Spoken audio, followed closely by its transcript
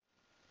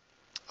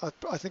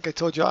I think I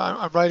told you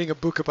I'm writing a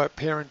book about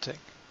parenting.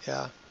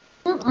 Yeah.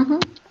 Mm-hmm.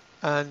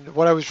 And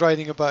what I was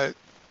writing about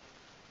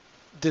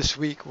this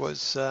week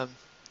was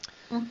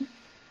Mm-hmm.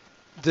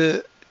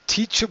 the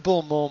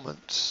teachable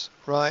moments,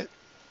 right?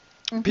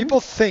 Mm-hmm. People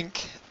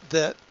think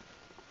that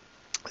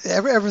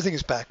everything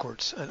is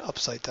backwards and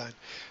upside down.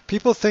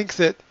 People think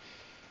that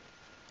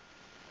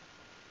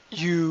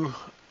you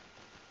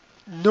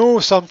know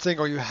something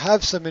or you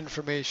have some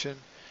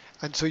information,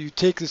 and so you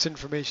take this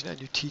information and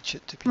you teach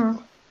it to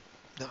people.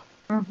 No,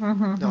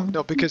 no, Mm-hmm.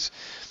 no, because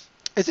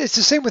it's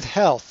the same with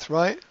health,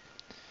 right?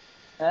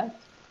 Yes.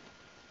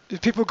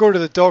 People go to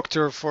the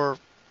doctor for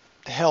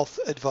health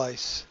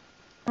advice,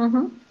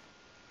 Mm-hmm.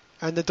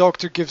 and the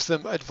doctor gives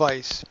them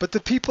advice, but the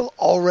people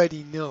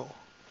already know,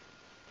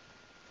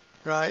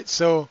 right?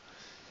 So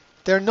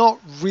they're not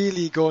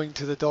really going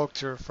to the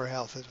doctor for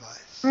health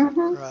advice,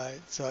 Mm-hmm.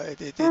 right? So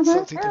it's Mm-hmm.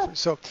 something Yeah. different.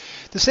 So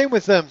the same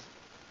with them.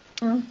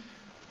 Mm-hmm.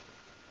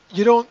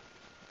 You don't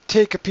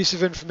take a piece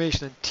of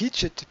information and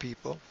teach it to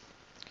people.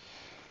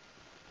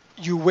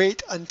 You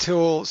wait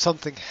until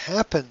something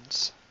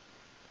happens,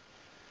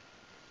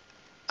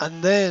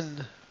 and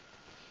then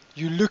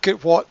you look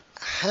at what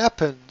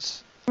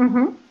happens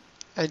Mm-hmm.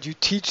 and you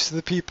teach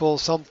the people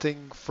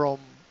something from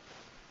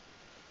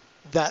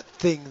that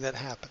thing that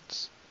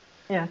happens.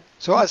 Yes.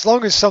 So as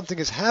long as something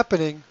is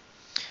happening,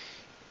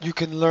 you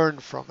can learn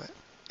from it.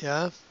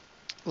 Yeah,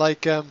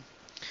 like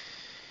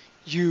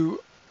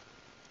you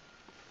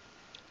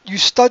you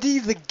study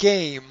the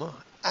game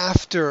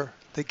after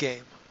the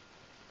game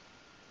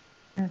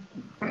Yes.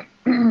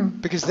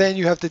 because then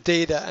you have the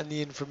data and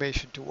the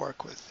information to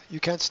work with. You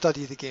can't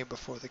study the game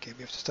before the game.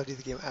 You have to study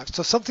the game after.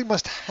 So something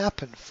must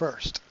happen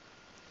first,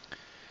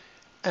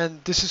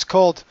 and this is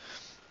called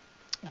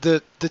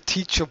the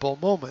teachable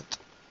moment,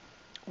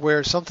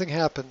 where something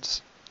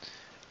happens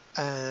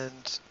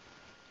and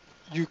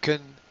you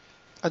can,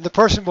 and the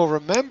person will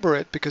remember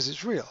it because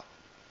it's real.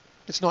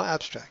 It's not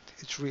abstract.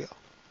 It's real.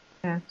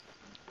 Yes.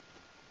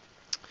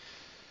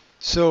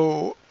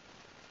 So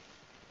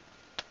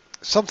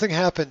something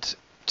happened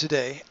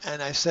today,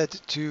 and I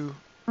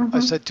Mm-hmm.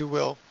 said to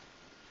Will,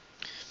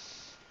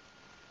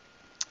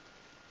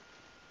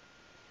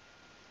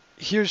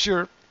 here's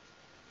your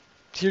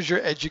here's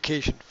your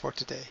education for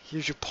today.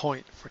 Here's your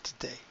point for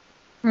today.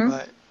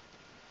 Right?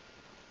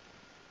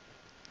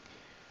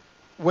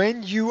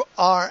 When you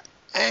are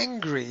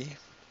angry,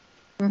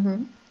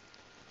 Mm-hmm.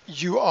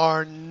 you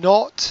are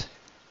not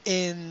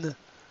in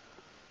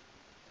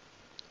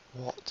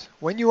what?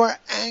 When you are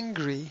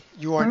angry,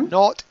 you are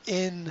not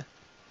in,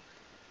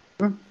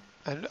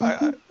 and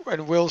Mm-hmm.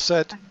 Will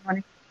said Mm-hmm.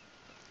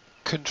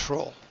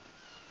 control.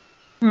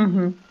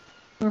 Mm-hmm.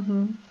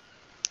 Mm-hmm.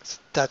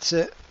 That's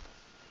it.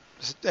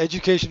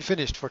 Education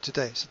finished for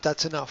today. So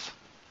that's enough.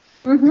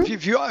 Mm-hmm.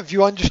 If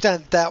you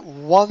understand that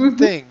one Mm-hmm.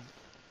 thing,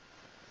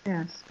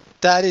 Yes.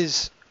 that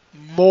is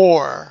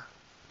more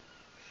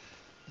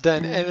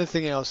than Yes.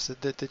 anything else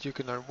that you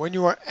can learn. When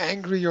you are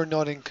angry, you're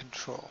not in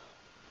control.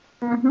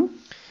 Mm-hmm.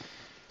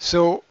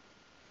 So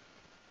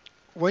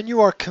when you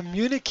are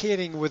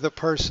communicating with a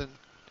person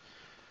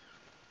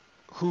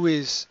who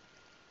is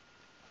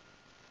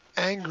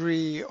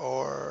angry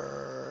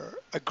or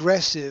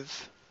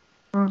aggressive,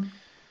 Mm.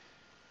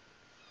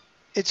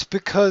 it's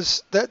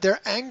because they're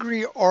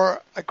angry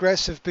or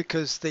aggressive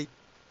because they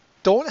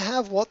don't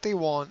have what they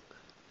want,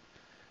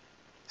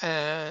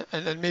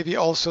 and maybe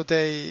also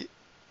they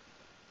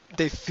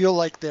feel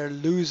like they're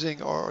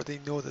losing or they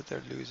know that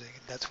they're losing,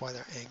 and that's why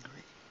they're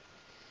angry.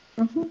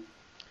 Mm-hmm.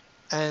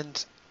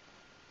 And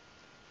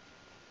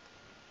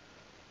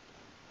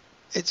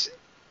it's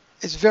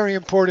it's very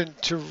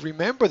important to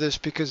remember this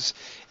because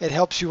it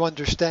helps you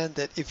understand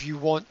that if you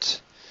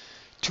want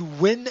to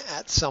win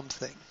at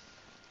something,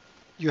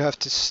 you have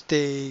to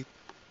stay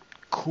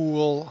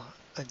cool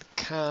and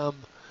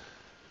calm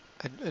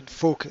and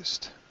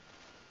focused.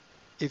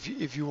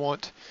 If you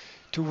want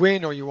to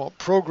win or you want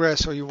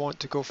progress or you want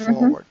to go Mm-hmm.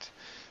 forward,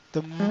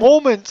 the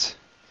moment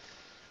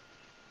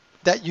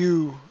that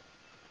you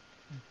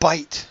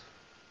bite,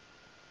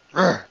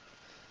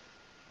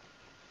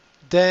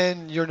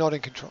 then you're not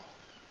in control.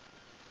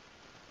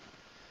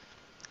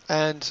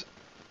 And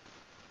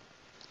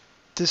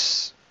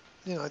this,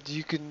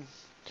 you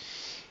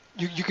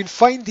can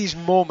find these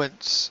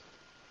moments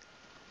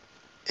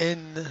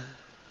in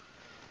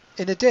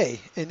in a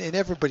day, in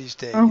everybody's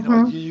day.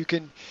 Mm-hmm. You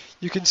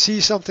can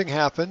see something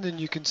happen and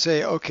you can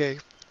say, okay,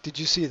 did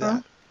you see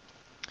that?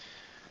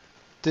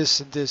 This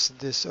and this and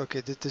this.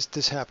 Okay,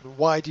 this happened.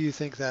 Why do you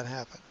think that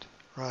happened?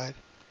 Right?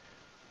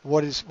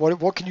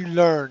 What can you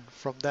learn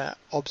from that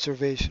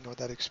observation or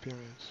that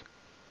experience?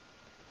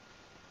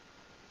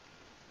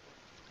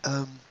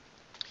 Um,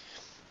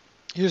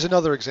 Here's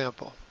another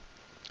example.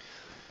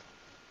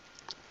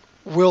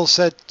 Will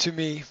said to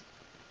me,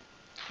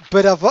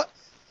 but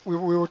we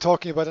were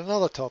talking about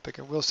another topic,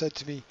 and Will said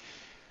to me,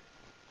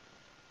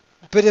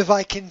 but if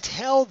I can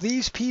tell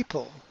these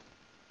people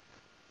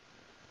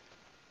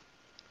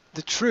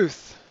the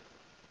truth,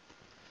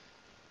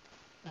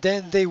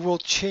 then they will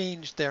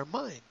change their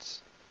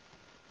minds.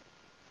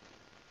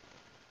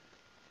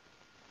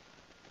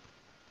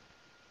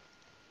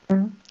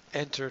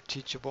 enter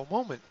teachable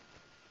moment.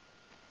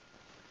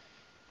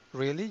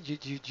 Really?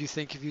 Do you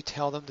think if you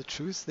tell them the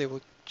truth, they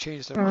will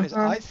change their minds?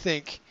 I Mhm.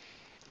 think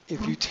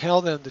if you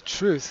tell them the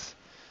truth,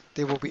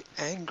 they will be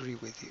angry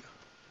with you.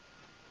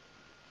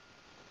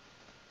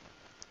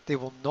 They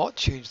will not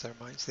change their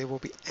minds. They will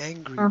be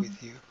angry Mhm.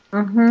 with you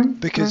Mhm.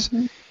 because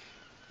Mhm.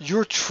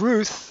 your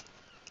truth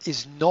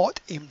is not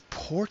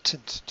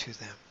important to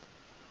them.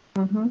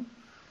 Mhm.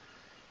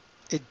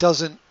 It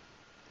doesn't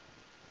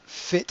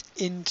fit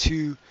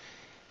into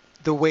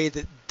the way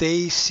that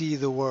they see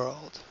the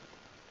world.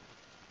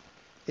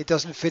 It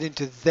doesn't fit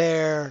into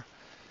their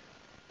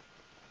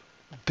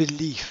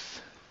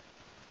belief,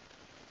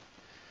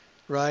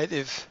 right?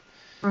 If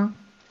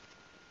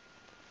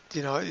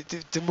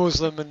the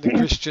Muslim and the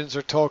Christians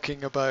are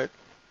talking about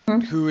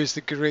who is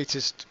the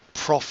greatest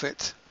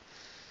prophet.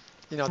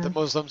 The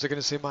Muslims are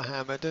going to say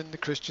Muhammad and the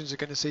Christians are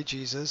going to say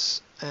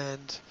Jesus,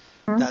 and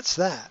that's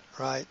that,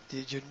 right?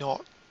 You're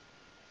not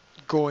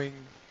going,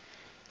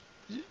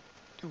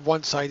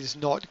 one side is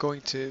not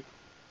going to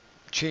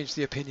change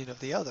the opinion of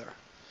the other.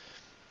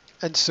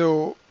 And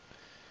so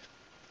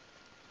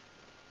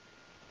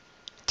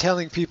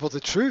telling people the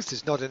truth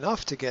is not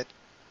enough to get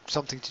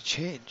something to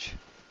change.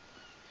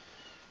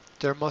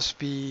 There must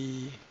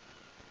be,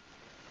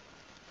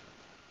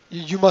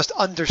 you must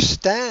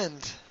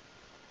understand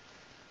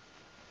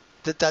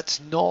that that's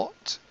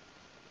not,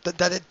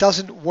 that it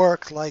doesn't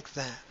work like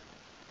that.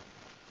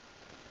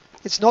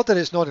 It's not that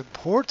it's not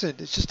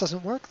important, it just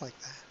doesn't work like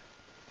that.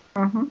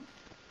 Mhm.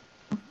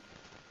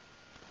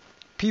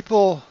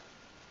 People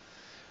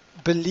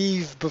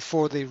believe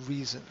before they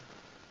reason.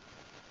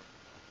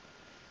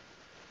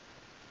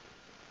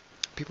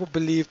 People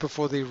believe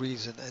before they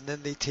reason, and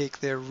then they take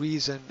their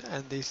reason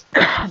and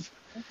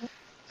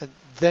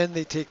then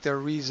they take their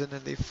reason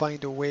and they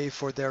find a way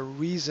for their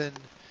reason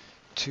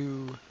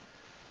to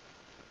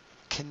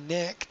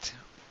connect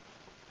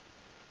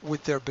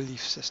with their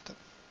belief system.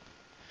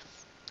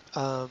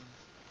 Um,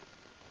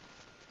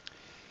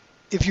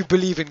 if you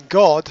believe in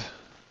God,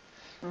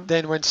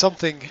 then when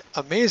something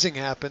amazing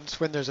happens,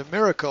 when there's a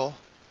miracle,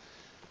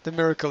 the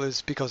miracle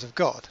is because of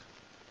God.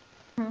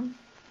 Mhm.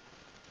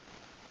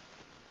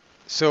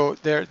 So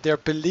their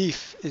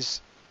belief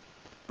is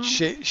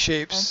Yes.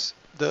 shapes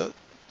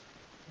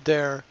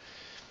their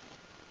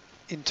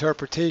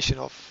interpretation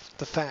of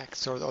the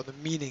facts or the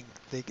meaning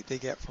they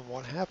get from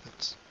what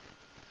happens.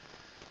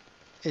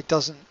 It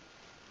doesn't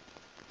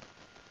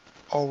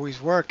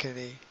always work in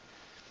a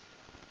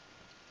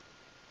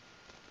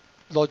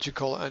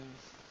logical and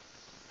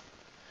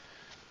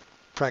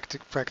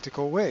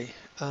practical way.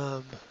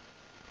 The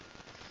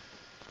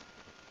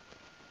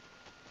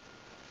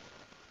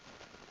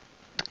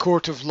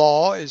court of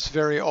law is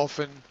very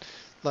often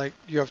like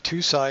you have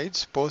two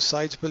sides. Both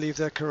sides believe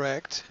they're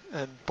correct,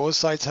 and both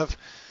sides have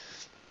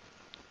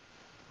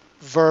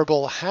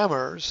verbal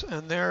hammers,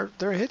 and they're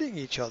hitting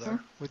each other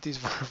with these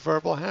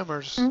verbal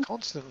hammers Mhm.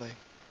 constantly.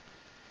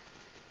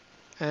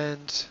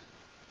 And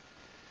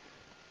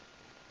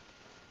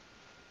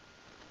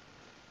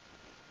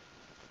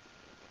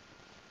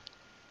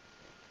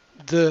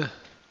the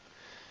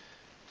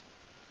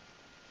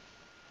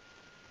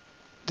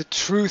the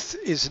truth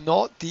is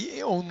not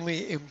the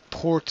only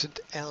important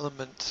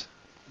element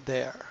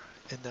there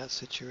in that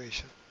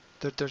situation.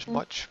 There's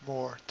much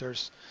more.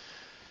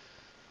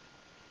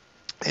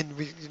 And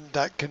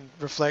that can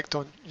reflect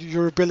on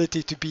your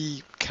ability to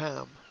be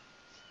calm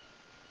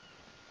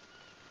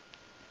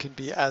can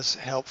be as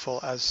helpful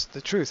as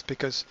the truth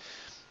because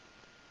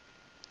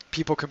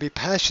people can be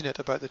passionate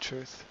about the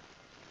truth.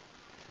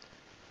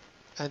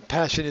 And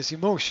passion is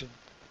emotion.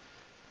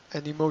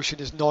 And emotion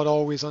is not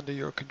always under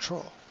your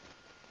control.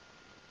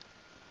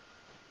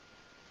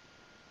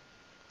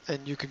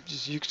 And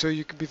so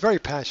you can be very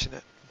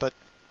passionate, but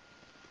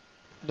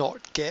not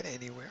get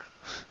anywhere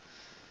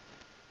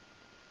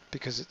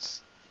because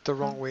it's the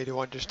wrong way to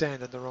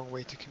understand and the wrong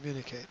way to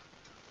communicate.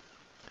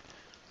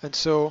 And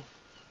so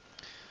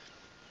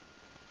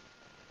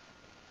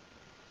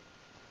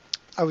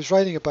I was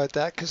writing about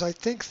that because I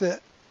think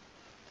that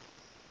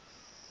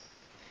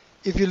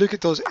if you look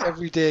at those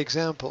everyday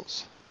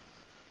examples,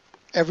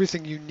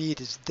 everything you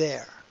need is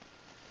there.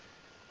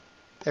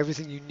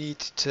 Everything you need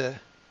to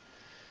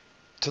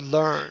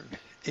learn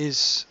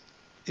is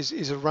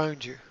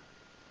around you.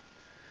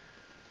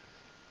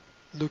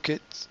 Look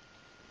at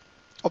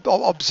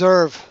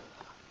observe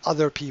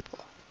other people.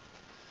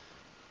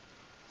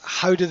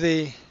 How do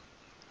they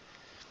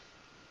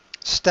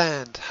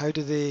stand? How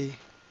do they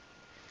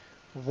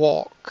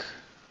walk?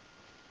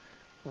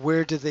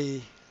 Where do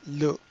they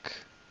look?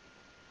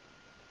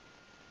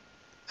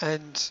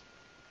 And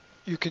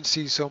you can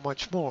see so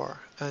much more.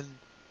 And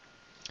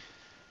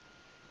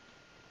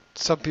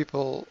some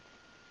people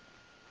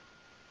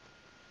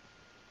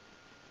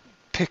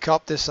pick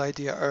up this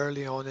idea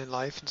early on in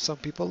life and some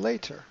people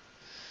later.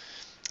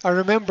 I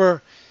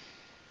remember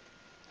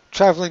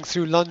traveling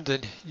through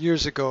London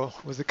years ago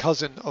with a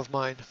cousin of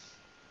mine,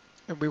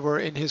 and we were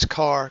in his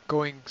car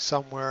going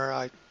somewhere.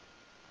 I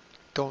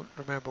don't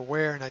remember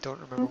where, and I don't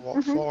remember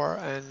what Mhm. for.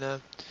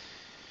 And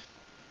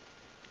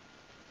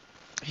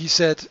he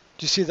said, "Do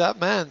you see that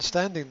man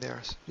standing there?"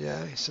 I said,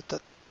 "Yeah." He said,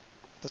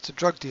 "That's a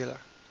drug dealer."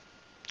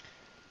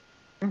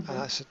 And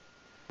I Mhm. said,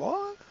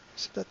 "What?"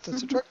 He said,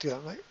 "That's a drug dealer."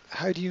 I'm like,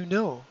 "How do you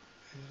know?"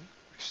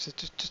 He said,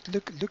 "Just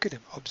look at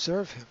him,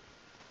 observe him.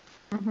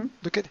 Mhm.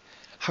 Look at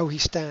how he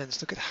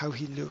stands. Look at how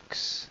he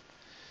looks.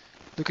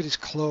 Look at his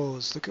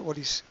clothes. Look at what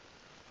he's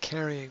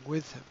carrying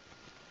with him."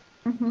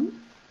 Mhm.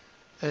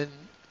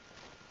 And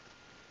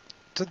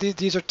so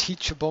these are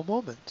teachable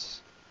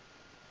moments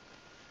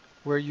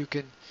where you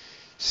can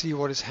see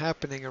what is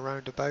happening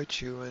around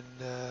about you and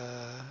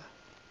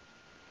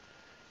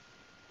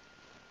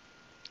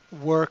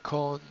work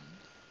on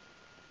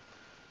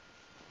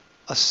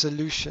a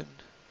solution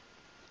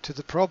to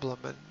the problem.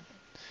 And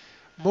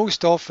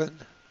most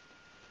often,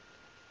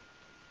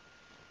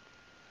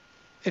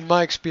 in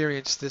my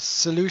experience, the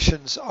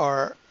solutions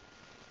are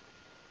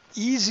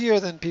easier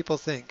than people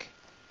think.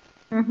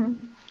 Mhm.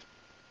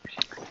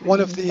 One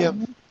of the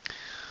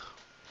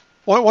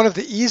one of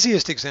the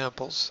easiest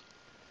examples,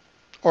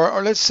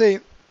 or let's say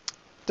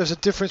there's a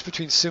difference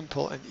between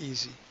simple and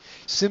easy.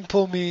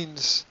 Simple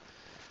means,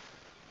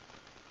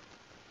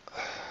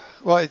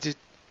 well,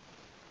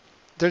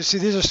 see,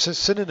 these are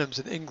synonyms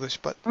in English,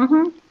 but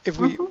Mhm. if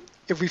we Mhm.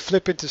 if we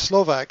flip into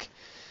Slovak,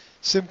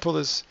 simple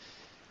is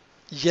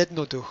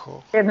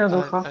jednoducho,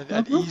 Jednoducho.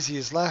 and Mhm. easy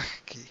is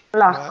ľahký,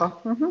 right?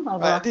 Ľahko. Mhm.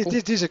 Alebo Right.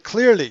 ľahký. These are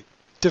clearly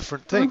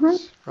different Mhm.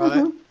 things,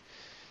 right? Mhm.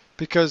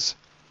 Because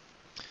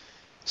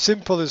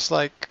simple is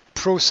like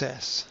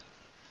process,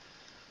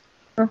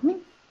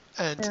 Mhm.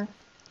 and Yeah.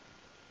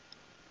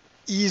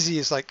 easy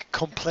is like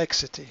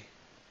complexity,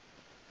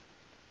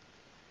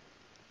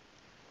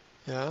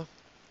 yeah.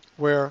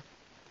 Where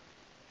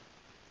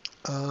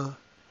uh,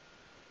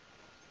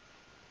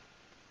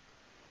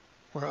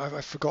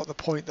 I forgot the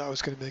point that I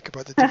was going to make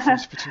about the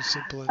difference between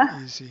simple and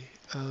easy.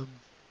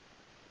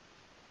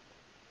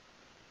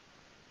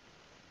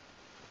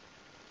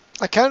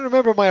 I can't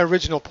remember my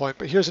original point,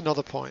 but here's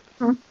another point.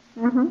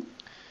 Mhm.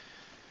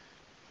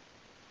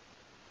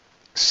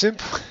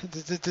 Simple.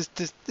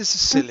 This is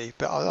silly,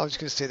 but I was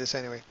going to say this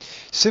anyway.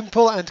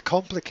 Simple and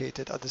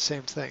complicated are the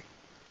same thing.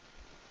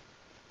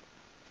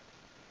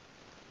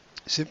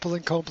 Simple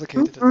and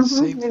complicated are the Mhm.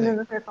 same thing.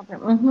 Jednoducho je komplet.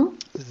 Mhm.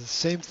 They're the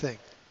same thing.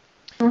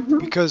 Mhm.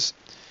 Because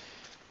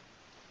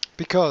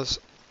because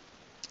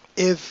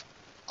if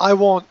I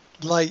want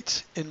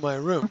light in my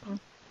room, Mhm.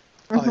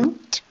 I Mhm.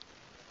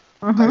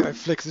 Mhm. I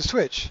flick the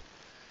switch.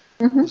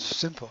 It's Mhm.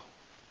 simple.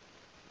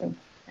 Okay.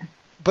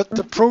 But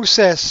the Mhm.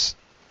 process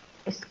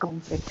It's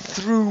complicated.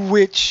 through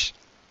which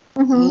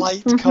Mhm.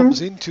 light comes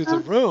Mhm. into the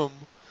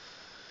room,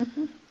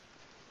 Mhm.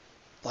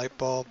 light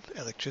bulb,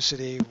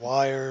 electricity,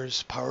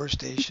 wires, power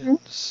Mhm.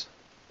 stations,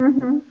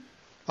 Mhm.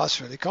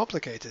 that's really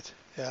complicated.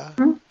 Yeah.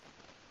 Mhm.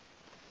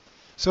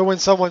 So when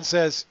someone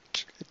says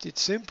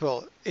it's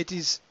simple, it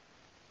is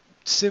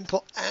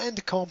simple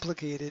and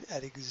complicated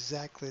at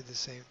exactly the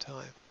same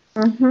time.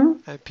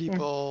 Mhm. And Yeah.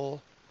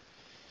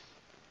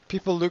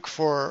 people look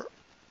for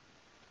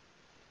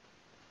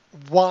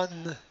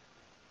one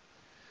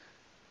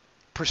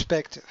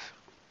perspective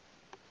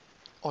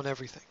on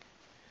everything.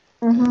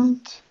 Mhm.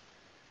 And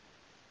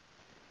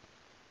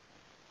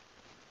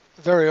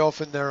very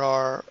often there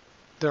are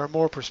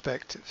more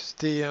perspectives.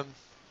 The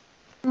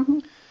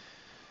Mhm.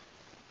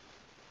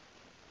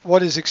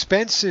 what is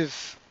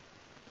expensive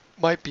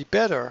might be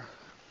better,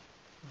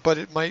 but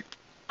it might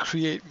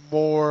create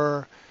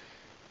more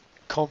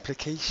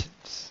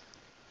complications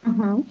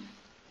Mhm.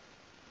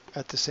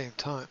 at the same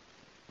time.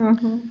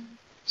 Mhm.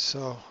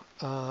 So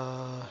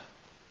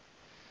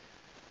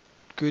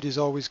good is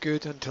always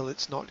good until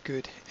it's not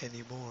good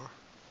anymore.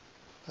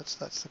 That's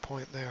the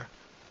point there.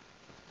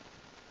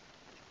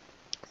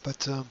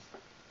 But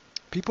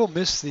people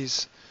miss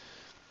these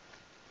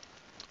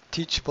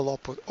teachable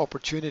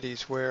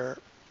opportunities where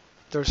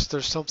there's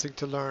something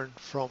to learn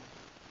from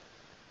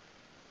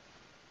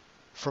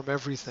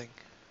everything.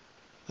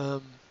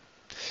 Um,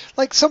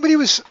 like somebody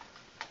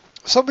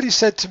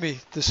said to me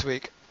this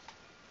week.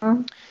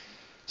 Mhm.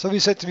 Somebody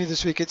said to me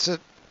this week. It's a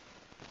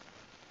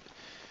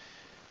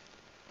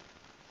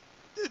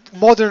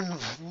modern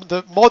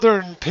the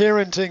modern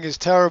parenting is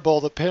terrible.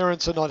 The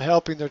parents are not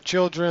helping their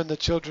children. The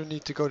children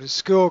need to go to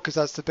school because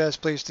that's the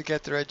best place to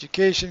get their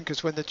education.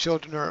 Because when the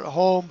children are at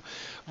home,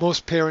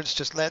 most parents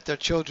just let their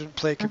children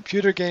play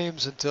computer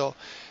games until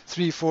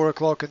 3, 4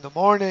 o'clock in the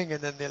morning,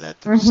 and then they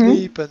let them Mhm.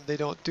 sleep, and they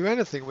don't do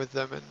anything with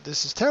them. And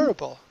this is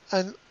terrible.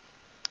 And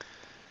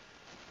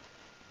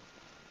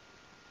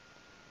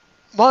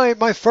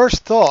my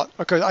first thought,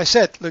 okay, I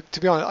said, look, to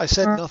be honest, I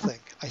said Mhm. nothing.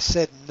 I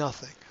said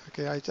nothing.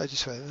 Okay, I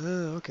just went,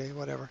 okay,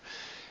 whatever.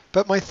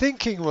 But my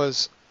thinking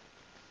was,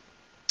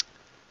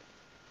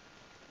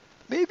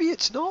 maybe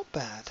it's not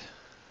bad.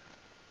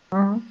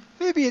 Mhm.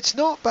 Maybe it's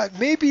not bad.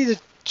 Maybe the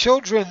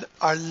children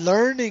are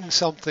learning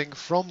something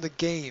from the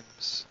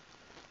games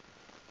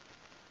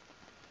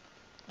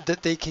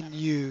that they can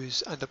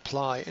use and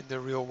apply in the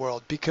real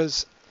world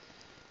because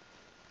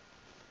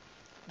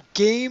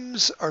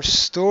games are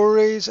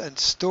stories and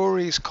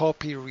stories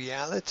copy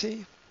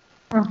reality.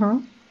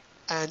 Mhm.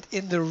 And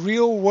in the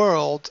real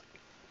world,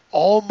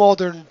 all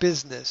modern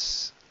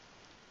business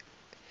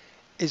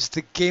is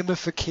the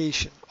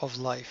gamification of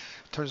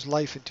life. Turns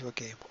life into a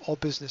game. All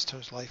business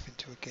turns life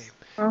into a game.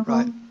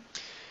 Right. Mhm.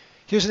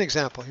 Here's an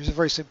example. Here's a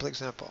very simple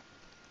example.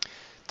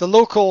 The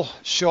local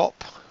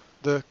shop,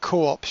 the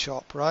co-op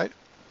shop, right?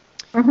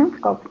 Mhm.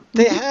 Go.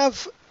 They Mhm.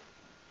 have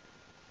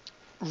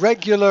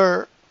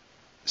regular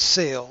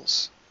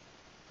sales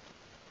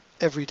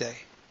every day.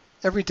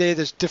 Every day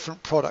there's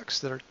different products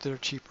that are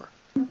cheaper.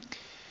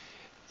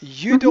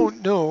 You Mhm.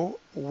 don't know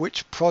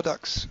which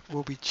products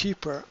will be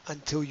cheaper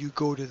until you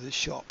go to the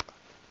shop,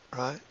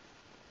 right?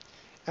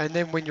 And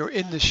then when you're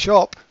in the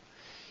shop,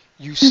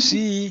 you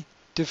see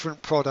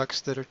different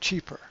products that are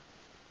cheaper.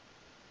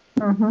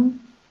 Mhm.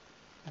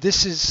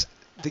 This is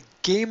the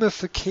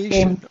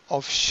Game. gamification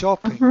of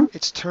shopping. Mhm.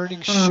 It's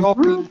turning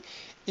shopping Mhm.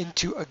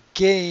 into a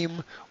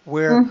game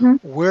Mhm.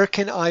 where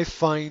can I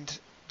find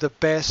the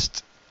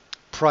best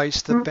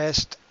price, the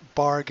best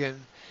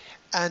bargain,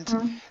 and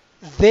Mhm.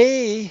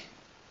 they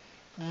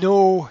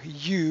know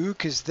you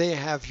because they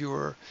have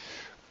your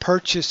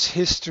purchase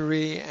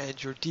history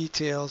and your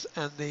details,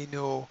 and they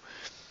know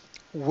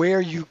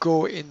where you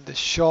go in the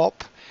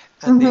shop,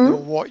 and they know Mhm.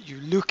 what you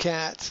look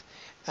at,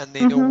 and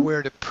they know Mhm.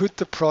 where to put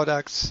the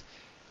products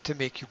to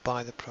make you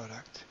buy the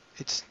product.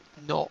 It's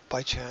not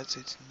by chance,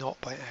 it's not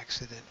by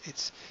accident.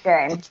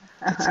 Game.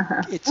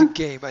 It's a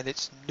game, and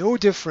it's no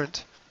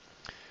different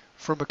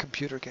from a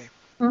computer game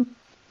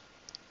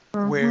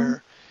Mhm.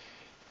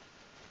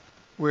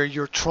 where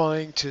you're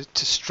trying to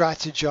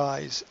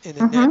strategize in a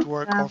Mhm.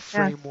 network Yeah. or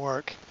Yeah.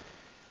 framework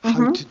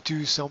how to Mhm.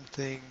 do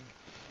something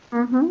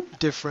Mhm.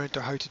 different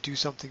or how to do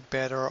something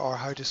better or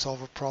how to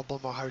solve a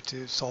problem or how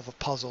to solve a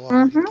puzzle or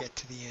how to Mhm. get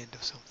to the end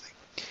of something.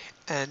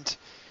 And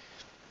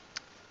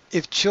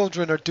if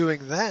children are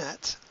doing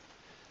that,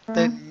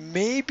 then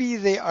maybe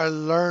they are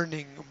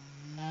learning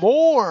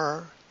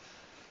more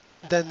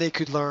than they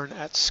could learn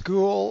at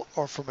school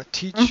or from a Mhm.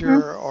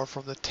 teacher or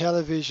from the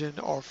television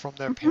or from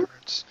their Mhm.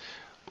 parents,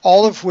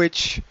 all of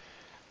which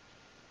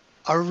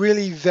are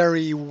really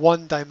very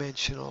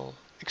one-dimensional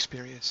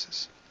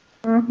experiences.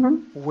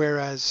 Mhm.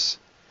 Whereas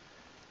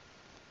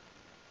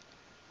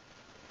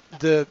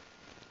the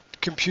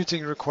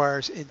computing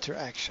requires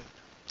interaction.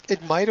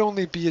 It might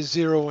only be a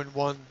 0 and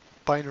 1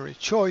 binary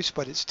choice,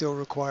 but it still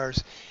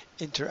requires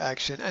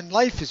interaction. And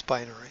life is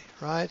binary,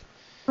 right?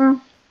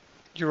 Mhm.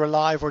 You're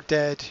alive or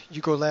dead,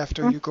 you go left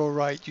or you go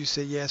right, you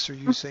say yes or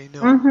you say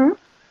no. Mhm.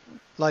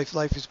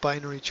 Life is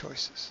binary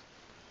choices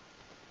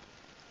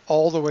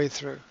all the way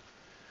through.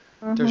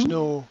 There's Mhm.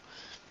 no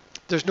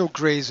there's no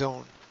gray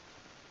zone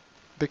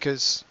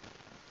because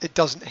it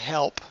doesn't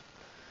help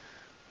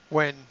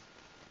when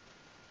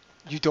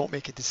you don't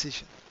make a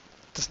decision.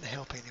 It doesn't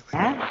help anybody.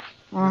 Yeah.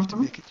 You have to Mhm.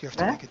 make it. You have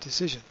to Yeah. make a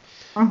decision.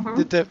 The,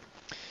 Mhm. the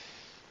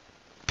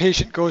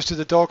patient goes to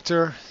the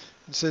doctor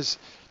and says,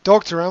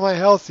 "Doctor, am I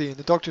healthy?" And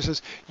the doctor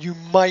says, "You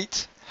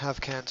might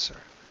have cancer."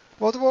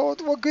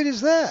 What good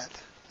is that?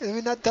 I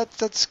mean,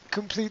 that's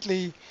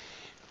completely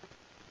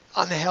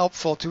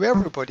unhelpful to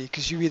everybody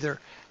because you either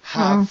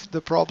have Mhm.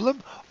 the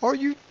problem or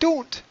you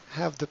don't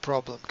have the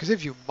problem. Because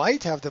if you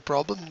might have the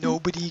problem,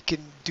 nobody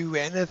can do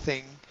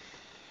anything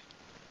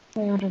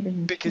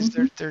because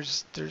Mhm.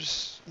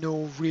 there's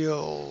no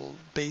real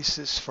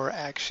basis for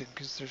action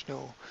because there's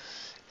no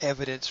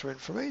evidence or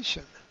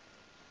information.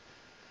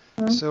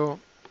 Mhm. So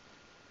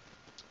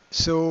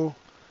so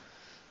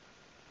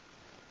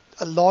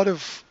a lot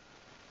of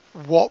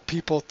what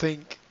people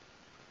think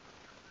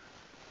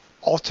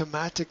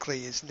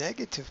automatically is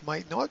negative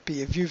might not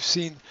be. If you've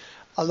seen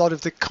a lot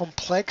of the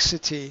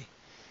complexity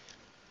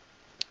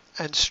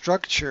and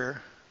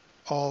structure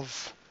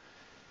of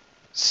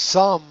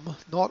some,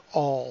 not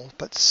all,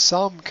 but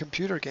some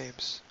computer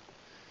games,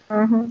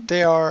 Mhm.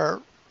 they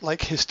are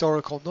like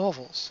historical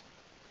novels.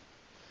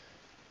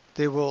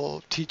 They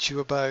will teach you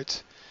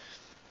about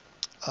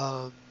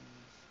um,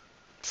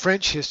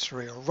 French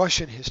history or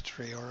Russian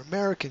history or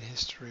American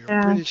history or Yeah.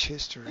 British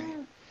history.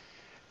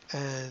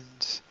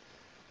 And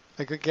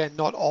like again,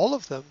 not all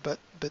of them, but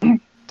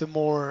the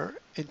more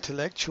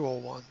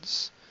intellectual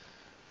ones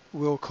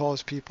will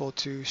cause people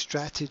to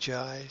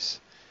strategize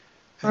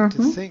and to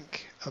Mhm.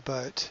 think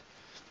about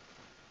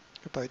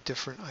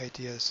different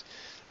ideas.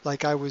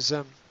 Like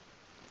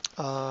uh,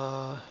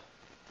 I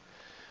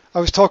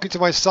was talking to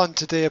my son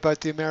today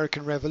about the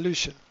American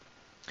Revolution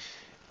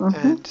Mhm.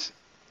 and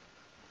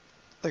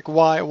like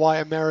why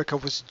America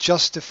was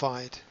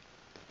justified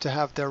to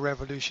have their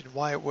revolution,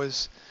 why it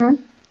was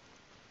Mhm.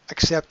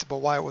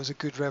 acceptable, why it was a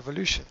good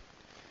revolution.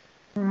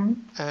 Mhm.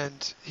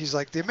 And he's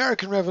like, the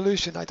American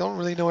Revolution, I don't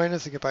really know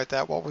anything about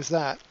that. What was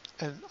that?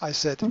 And I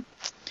said,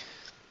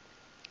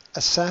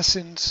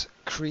 Assassin's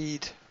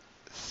Creed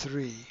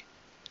 3.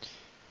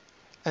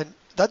 And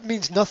that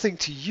means nothing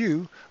to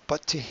you,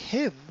 but to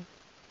him,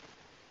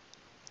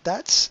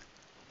 that's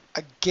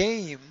a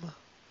game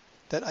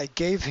that I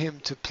gave him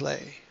to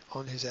play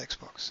on his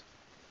Xbox.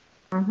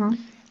 Mhm.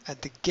 And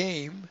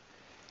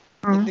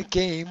in the Mhm.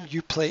 game,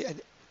 you play an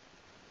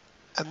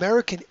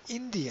American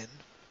Indian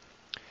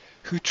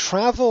who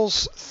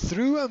travels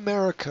through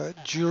America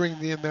during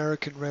the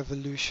American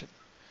Revolution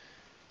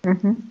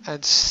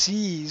and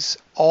sees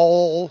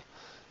all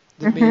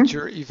the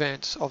major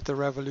events of the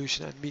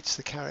revolution and meets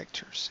the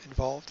characters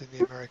involved in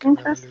the American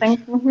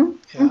Interesting. Revolution.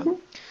 Yeah.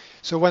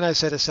 So when I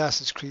said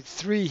Assassin's Creed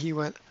 3, he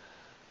went,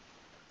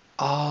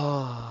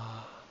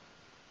 ah,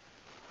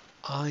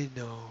 I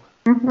know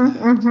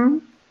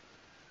that.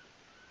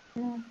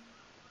 Yeah.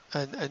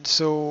 And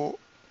so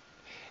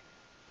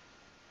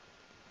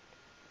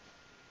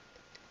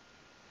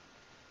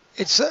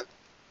it's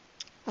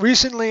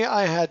recently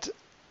I had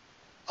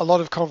a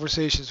lot of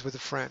conversations with a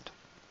friend,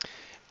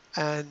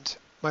 and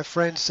my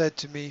friend said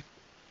to me,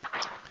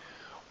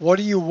 "What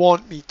do you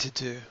want me to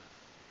do?"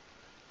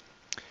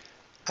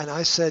 And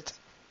I said,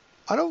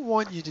 "I don't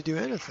want you to do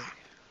anything.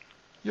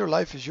 Your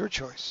life is your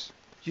choice.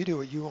 You do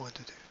what you want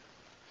to do."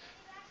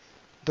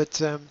 But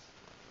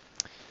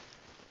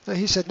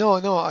he said, "No,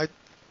 no, I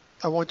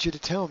want you to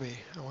tell me.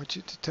 I want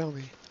you to tell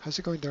me. How's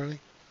it going, darling?"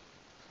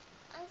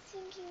 I was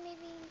thinking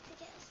maybe you need to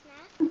get a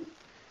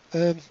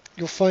snack.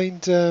 You'll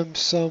find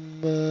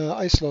some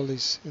ice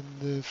lollies in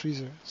the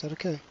freezer. Is that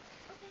okay? Okay.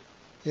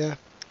 Yeah.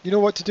 You know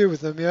what to do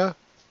with them, yeah?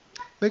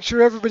 Make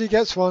sure everybody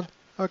gets one.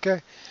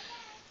 Okay.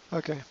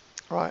 Okay.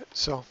 All right.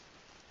 So,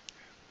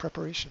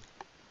 preparation.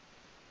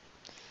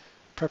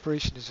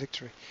 Preparation is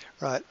victory.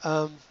 Right.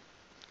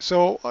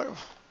 So,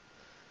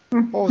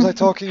 what was I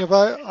talking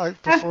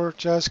about before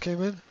Jazz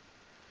came in?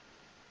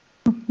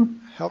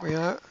 Help me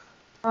out.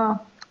 Oh.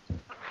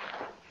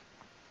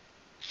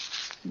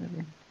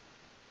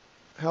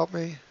 Help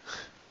me.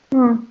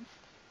 Hmm.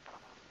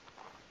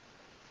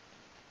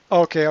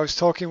 Okay, I was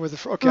talking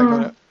with okay, I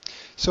got it.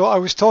 So I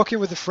was talking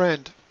with a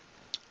friend,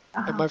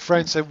 and my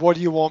friend said, "What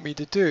do you want me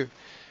to do?"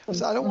 I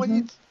said, "I don't want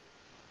you."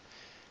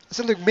 I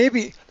said, look,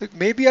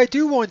 maybe I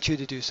do want you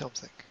to do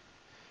something,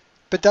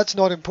 but that's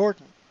not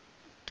important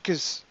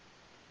because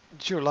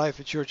it's your life,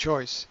 it's your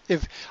choice.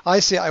 If I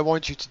say I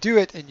want you to do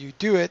it and you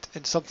do it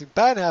and something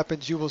bad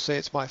happens, you will say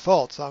it's my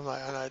fault. So I'm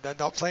like, I'm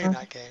not playing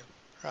that game,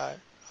 right?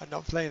 I'm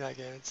not playing that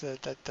game. It's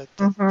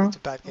that's a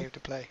bad game to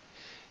play.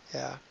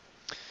 Yeah.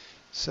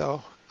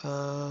 So,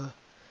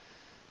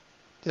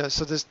 yeah.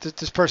 So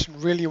this person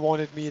really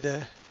wanted me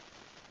to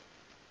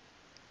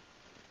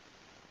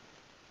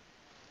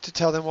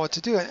tell them what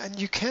to do, and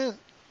you can't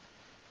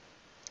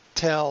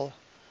tell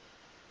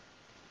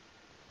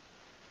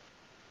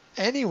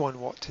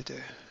anyone what to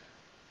do.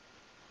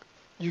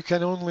 You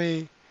can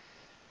only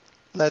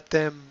let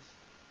them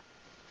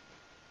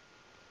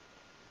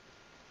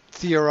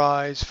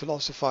theorize,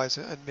 philosophize,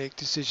 and make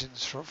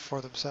decisions for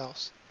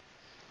themselves.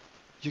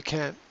 You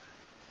can't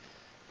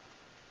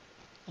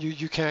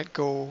you can't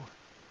go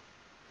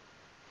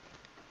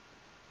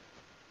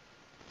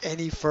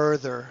any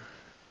further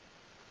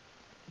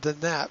than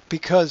that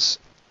because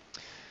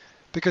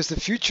the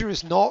future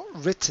is not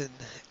written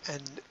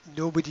and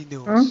nobody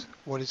knows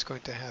what is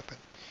going to happen.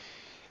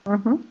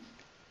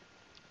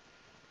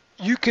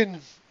 You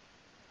can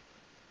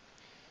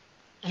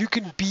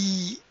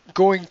be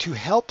going to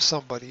help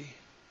somebody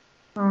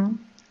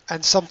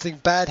and something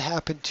bad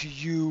happen to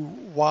you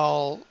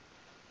while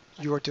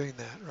you are doing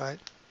that, right?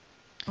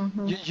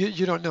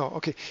 You don't know.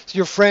 Okay, so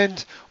your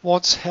friend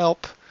wants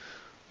help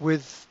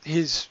with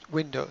his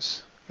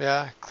windows,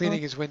 yeah,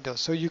 cleaning his windows.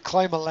 So you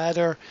climb a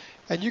ladder,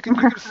 and you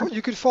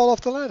could fall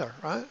off the ladder,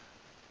 right?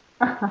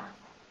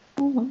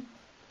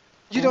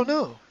 You don't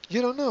know.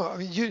 You don't know. I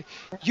mean, you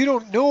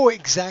don't know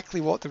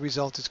exactly what the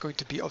result is going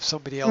to be of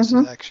somebody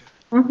else's action.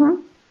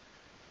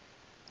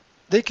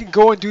 They can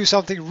go and do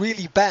something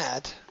really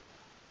bad,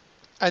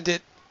 and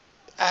it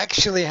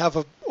actually have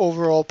an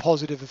overall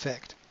positive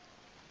effect.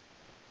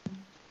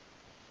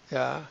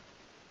 Yeah.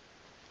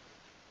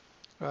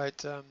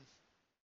 Right.